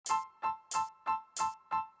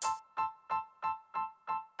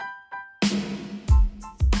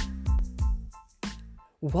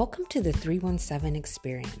Welcome to the 317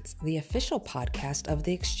 Experience, the official podcast of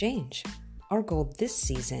The Exchange. Our goal this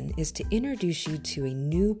season is to introduce you to a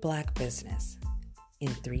new Black business in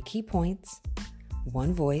 3 key points,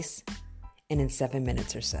 1 voice, and in 7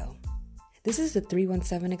 minutes or so. This is the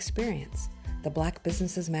 317 Experience, the Black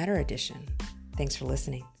Businesses Matter edition. Thanks for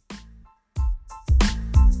listening.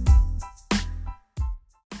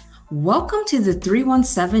 Welcome to the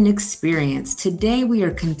 317 Experience. Today we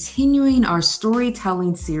are continuing our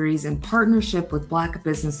storytelling series in partnership with Black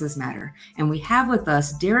Businesses Matter. And we have with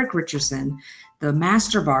us Derrick Richardson, the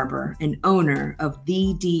master barber and owner of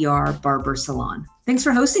the Barber Salon. Thanks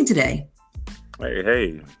for hosting today.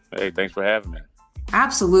 Hey, thanks for having me.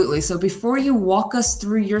 Absolutely. So before you walk us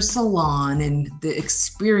through your salon and the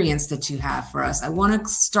experience that you have for us, I want to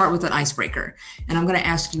start with an icebreaker. And I'm going to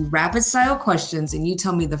ask you rapid style questions and you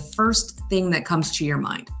tell me the first thing that comes to your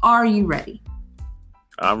mind. Are you ready?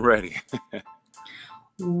 I'm ready.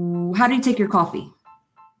 How do you take your coffee?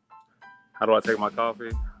 How do I take my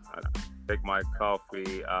coffee? I take my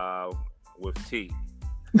coffee with tea.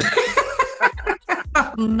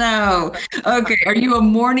 No. Okay. Are you a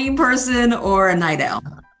morning person or a night owl?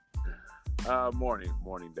 Morning,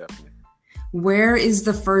 definitely. Where is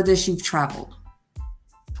the furthest you've traveled?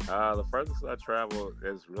 The furthest I traveled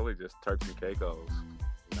is really just Turks and Caicos,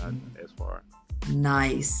 not as far.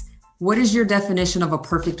 Nice. What is your definition of a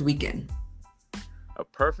perfect weekend? A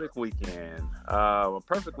perfect weekend. A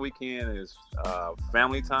perfect weekend is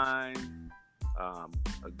family time,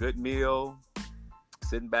 a good meal,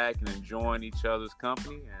 sitting back and enjoying each other's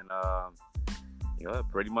company, and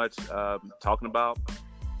pretty much talking about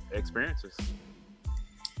experiences.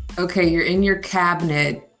 Okay, you're in your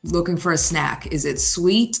cabinet looking for a snack. Is it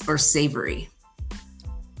sweet or savory?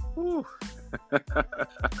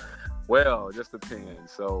 Well, it just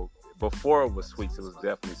depends. So before it was sweets, it was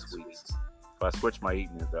definitely sweets. But I switched my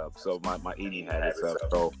eating up, so my eating habits up,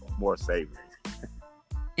 so more savory.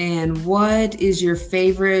 And what is your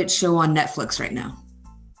favorite show on Netflix right now?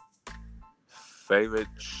 Favorite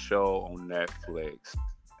show on Netflix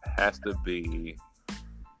has to be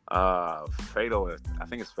Fatal. I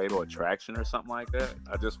think it's Fatal Attraction or something like that.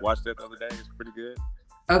 I just watched it the other day. It's pretty good.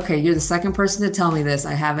 Okay, you're the second person to tell me this.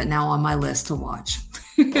 I have it now on my list to watch.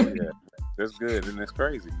 Oh, yeah, that's good, and it's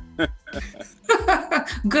crazy.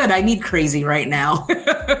 Good. I need crazy right now.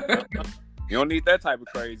 You don't need that type of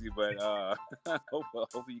crazy, but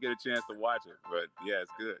hopefully you get a chance to watch it. But yeah,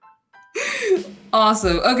 it's good.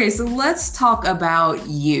 Awesome. Okay, so let's talk about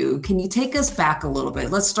you. Can you take us back a little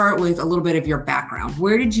bit? Let's start with a little bit of your background.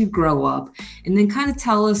 Where did you grow up? And then kind of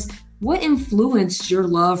tell us what influenced your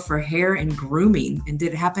love for hair and grooming, and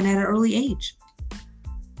did it happen at an early age?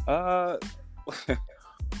 Well,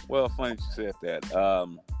 funny you said that.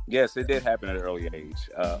 Yes, it did happen at an early age,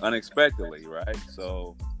 unexpectedly, right?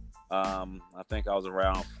 So I think I was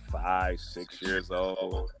around 5-6 years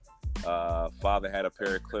old. Father had a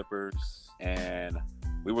pair of clippers, and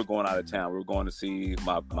we were going out of town. We were going to see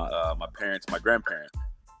my parents, my grandparent.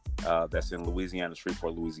 That's in Louisiana,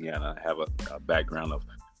 Shreveport, Louisiana. I have a background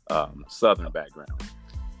of Southern background.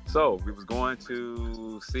 So we was going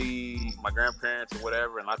to see my grandparents or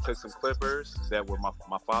whatever, and I took some clippers that were my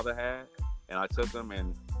father had, and I took them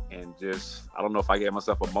and just, I don't know if I gave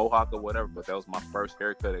myself a mohawk or whatever, but that was my first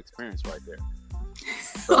haircut experience right there.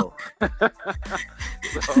 So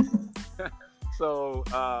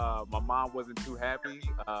my mom wasn't too happy.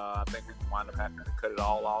 I think we wound up having to cut it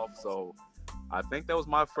all off. So I think that was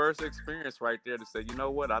my first experience right there to say, you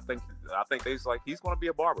know what? I think they was like, he's going to be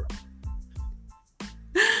a barber.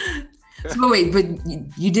 So wait, but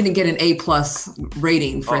you didn't get an A+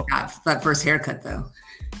 rating for that first haircut though.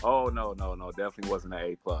 Oh, no. Definitely wasn't an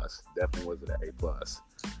A+. Definitely wasn't an A+.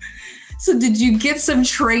 So did you get some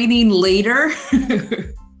training later?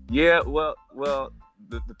 Yeah, well,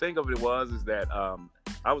 the thing of it is that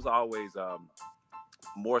I was always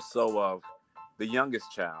more so of the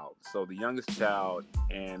youngest child. So the youngest child,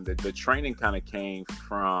 and the training kind of came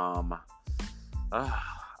from, I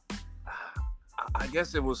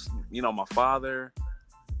guess it was, my father.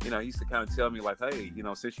 He used to kind of tell me like, hey,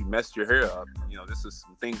 since you messed your hair up, this is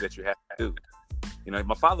some things that you have to do.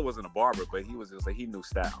 My father wasn't a barber, but he was just like, he knew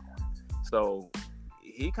style. So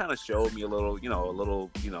he kind of showed me a little,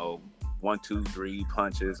 1, 2, 3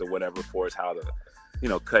 punches or whatever for us how to,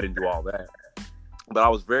 cut and do all that. But I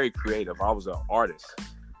was very creative. I was an artist.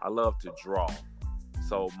 I love to draw.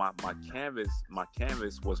 So my canvas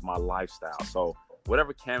was my lifestyle. So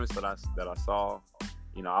whatever canvas that I saw,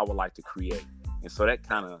 I would like to create. And so that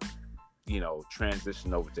kind of,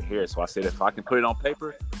 transitioned over to hair. So I said, if I can put it on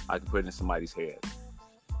paper, I can put it in somebody's head.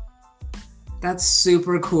 That's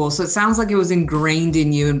super cool. So it sounds like it was ingrained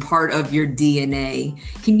in you and part of your DNA.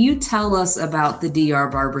 Can you tell us about the DR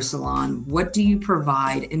Barber Salon? What do you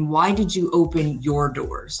provide and why did you open your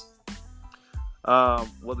doors? Well,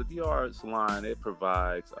 the DR Salon, it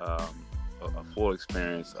provides a full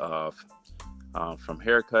experience of from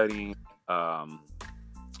hair cutting, um,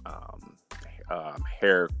 um,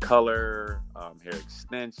 hair color, hair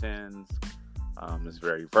extensions. It's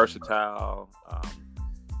very versatile.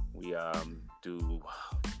 We do,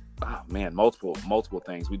 oh man, multiple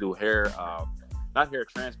things. We do hair, not hair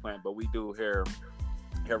transplant, but we do hair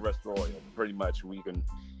restoration. Pretty much, we can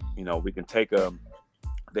take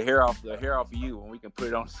the hair off of you and we can put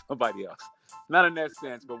it on somebody else. Not in that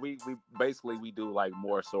sense, but we basically we do like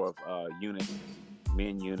more sort of units,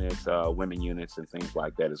 men units, women units, and things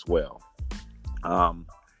like that as well. And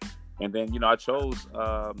then I chose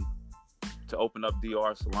to open up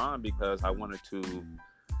DR Salon because I wanted to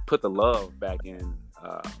put the love back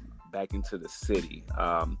into the city.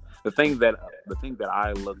 The thing that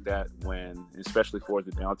I looked at when, especially for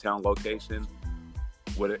the downtown location,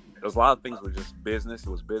 there was a lot of things were just business. It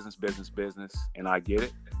was business, and I get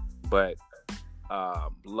it. But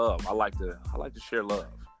love, I like to share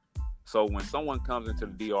love. So when someone comes into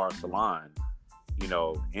the DR Salon,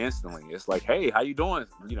 instantly it's like, hey, how you doing?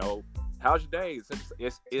 How's your day?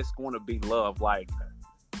 It's going to be love. Like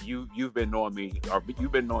you've been knowing me, or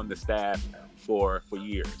you've been knowing the staff for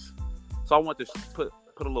years. So I want to put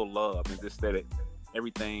a little love and just set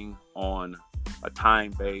everything on a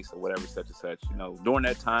time base or whatever, such and such. During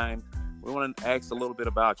that time, we want to ask a little bit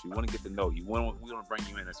about you. We want to get to know you. We want to bring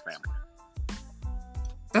you in as family.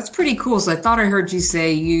 That's pretty cool. So I thought I heard you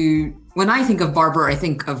say when I think of barber, I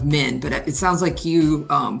think of men, but it sounds like you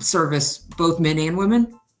service both men and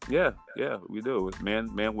women. Yeah, we do. It's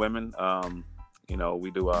men, women. We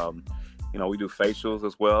do, we do facials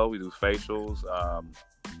as well. We do facials,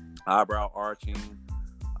 eyebrow arching,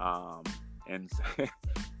 and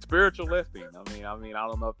spiritual lifting. I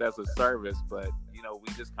don't know if that's a service, but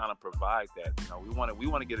we just kind of provide that. We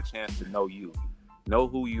want to get a chance to know you, know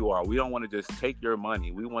who you are. We don't want to just take your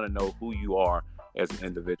money. We want to know who you are as an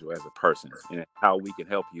individual, as a person, and how we can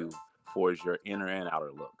help you for your inner and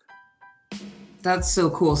outer look. That's so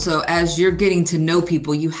cool. So as you're getting to know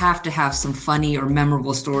people, you have to have some funny or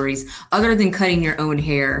memorable stories other than cutting your own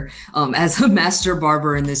hair as a master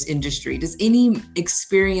barber in this industry. Does any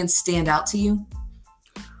experience stand out to you?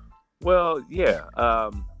 Well, yeah.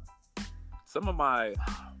 Some of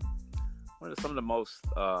the most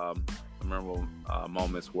memorable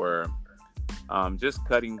moments were just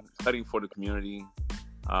cutting for the community.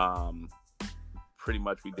 Pretty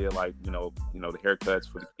much we did like the haircuts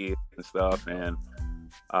for the kids and stuff, and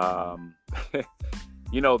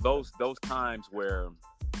those times where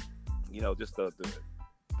just the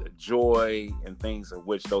joy and things of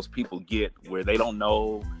which those people get, where they don't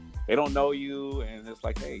know you, and it's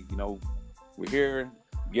like, hey, we're here,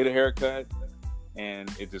 get a haircut,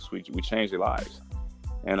 and it just we change their lives.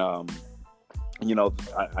 And I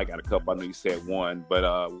got a couple. I know you said one,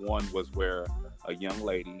 but one was where a young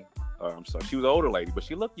lady, I'm sorry, she was an older lady, but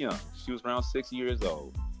she looked young. She was around 6 years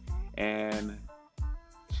old, and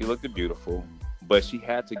she looked beautiful, but she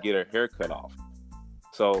had to get her hair cut off.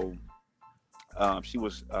 So she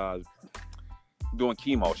was doing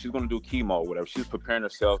chemo. She was going to do chemo or whatever. She was preparing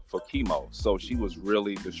herself for chemo, so she was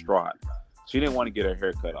really distraught. She didn't want to get her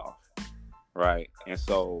hair cut off, right? And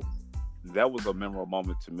so that was a memorable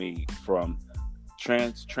moment to me, from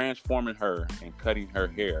transforming her and cutting her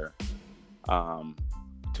hair,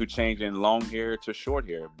 to changing long hair to short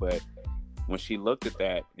hair. But when she looked at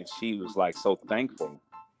that, and she was like so thankful,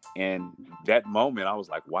 and that moment I was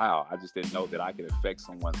like, wow, I just didn't know that I could affect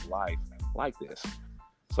someone's life like this.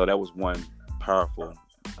 So that was one powerful,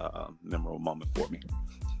 memorable moment for me.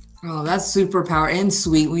 Oh, that's super powerful and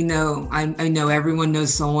sweet. We know, I know everyone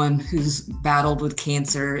knows someone who's battled with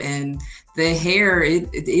cancer, and the hair,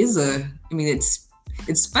 it's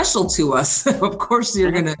special to us. Of course,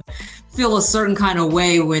 you're going to feel a certain kind of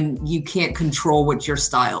way when you can't control what your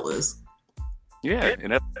style is. Yeah,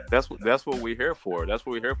 and that's what we're here for. That's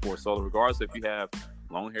what we're here for. So regardless if you have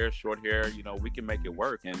long hair, short hair, we can make it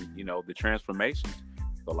work. And the transformation.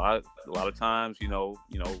 A lot of times, the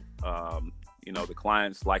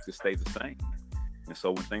clients like to stay the same. And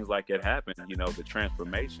so when things like that happen, the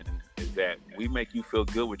transformation is that we make you feel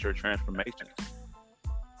good with your transformation.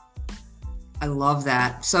 I love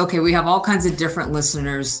that. So, okay, we have all kinds of different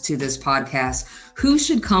listeners to this podcast. Who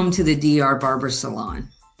should come to the DR Barber Salon?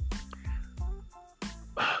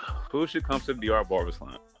 Who should come to the DR Barber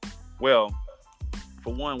Salon? Well,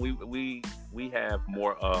 for one, we have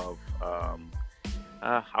more of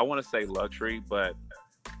I want to say luxury, but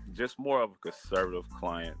just more of a conservative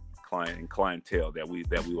clientele that we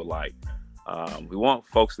would like. We want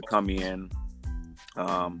folks to come in,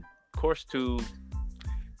 of course, to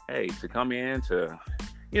come in to,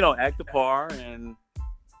 act the part and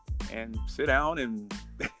sit down and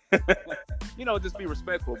just be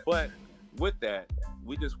respectful. But with that,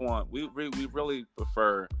 we really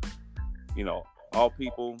prefer, all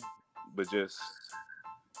people, but just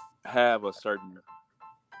have a certain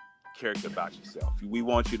character about yourself. We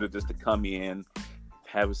want you to just to come in,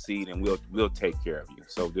 have a seat, and we'll take care of you.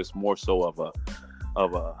 So just more so of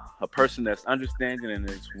a person that's understanding and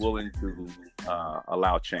is willing to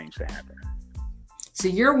allow change to happen. So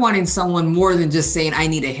you're wanting someone more than just saying, I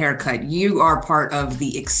need a haircut. You are part of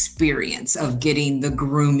the experience of getting the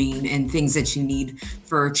grooming and things that you need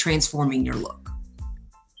for transforming your look.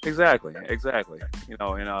 Exactly.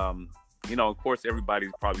 Of course,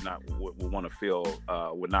 everybody's probably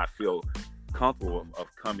would not feel comfortable of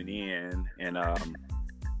coming in and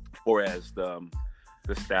as the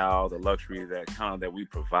style, the luxury that we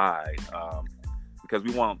provide, because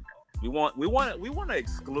we want an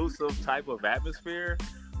exclusive type of atmosphere,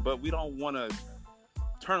 but we don't want to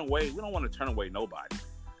turn away nobody.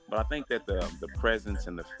 But I think that the presence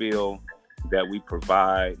and the feel that we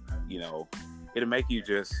provide, it'll make you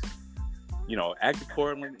just, act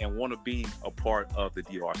accordingly and want to be a part of the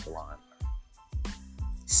DR Salon.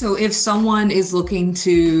 So if someone is looking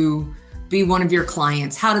to be one of your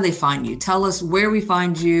clients, how do they find you? Tell us where we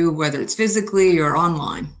find you, whether it's physically or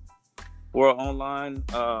online. Or online,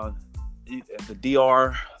 at the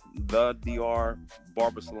DR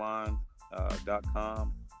Barber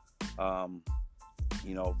Salon.com.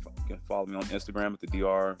 You can follow me on Instagram at the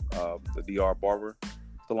DR Barber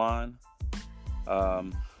Salon.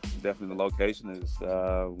 Definitely the location is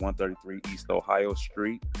 133 East Ohio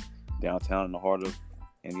Street, downtown in the heart of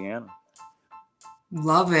Indiana.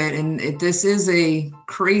 Love it. And this is a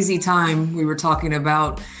crazy time. We were talking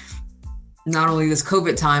about not only this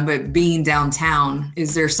COVID time, but being downtown.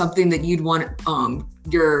 Is there something that you'd want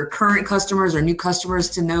your current customers or new customers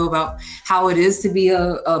to know about how it is to be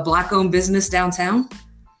a Black-owned business downtown?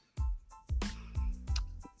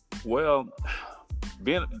 Well,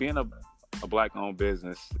 being a Black-owned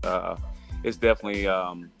business, it's definitely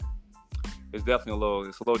a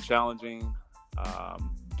little challenging.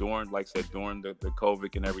 During the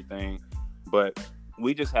COVID and everything, but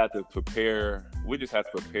we just had to prepare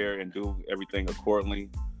and do everything accordingly.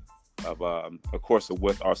 Of course,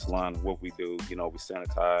 with our salon, what we do, we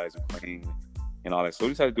sanitize and clean and all that. So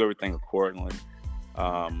we just had to do everything accordingly.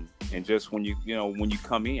 And just when you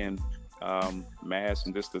come in, mask,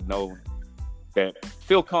 and just to know that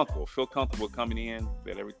feel comfortable coming in,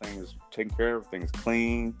 that everything is taken care of, everything is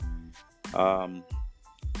clean.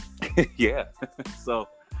 Yeah.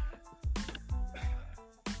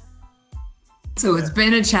 So it's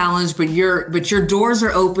been a challenge, but your doors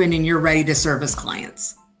are open and you're ready to service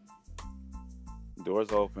clients.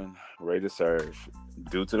 Doors open, ready to serve.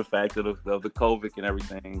 Due to the fact of the COVID and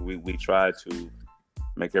everything, we try to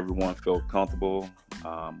make everyone feel comfortable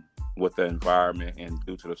with the environment and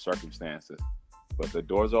due to the circumstances. But the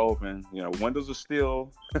doors are open. Windows are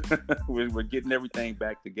still. we're getting everything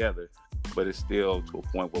back together, but it's still to a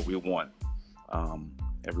point where we want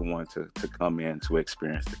everyone to come in to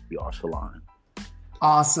experience the DR Salon.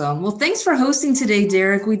 Awesome. Well, thanks for hosting today,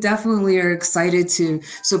 Derrick. We definitely are excited to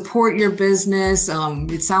support your business.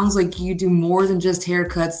 It sounds like you do more than just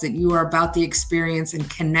haircuts, that you are about the experience and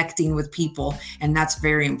connecting with people, and that's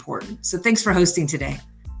very important. So thanks for hosting today.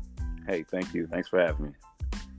 Hey, thank you. Thanks for having me.